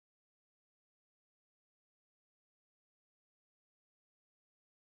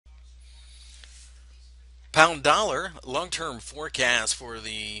Pound dollar long-term forecast for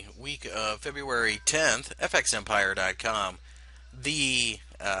the week of February 10th, fxempire.com. The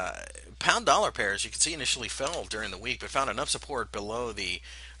pound dollar pair, as you can see, initially fell during the week, but found enough support below the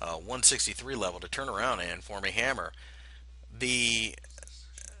 163 level to turn around and form a hammer. The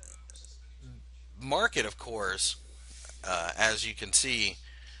market, of course, as you can see,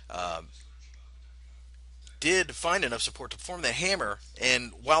 uh, did find enough support to form the hammer.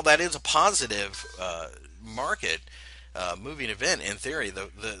 And while that is a positive market moving event in theory,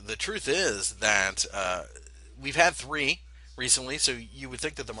 the truth is that we've had three recently, so you would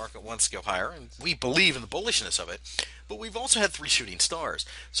think that the market wants to go higher, and we believe in the bullishness of it. But we've also had three shooting stars.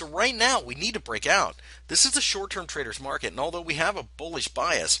 So right now, we need to break out. This is a short term trader's market, and although we have a bullish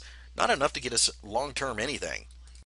bias, not enough to get us long term anything.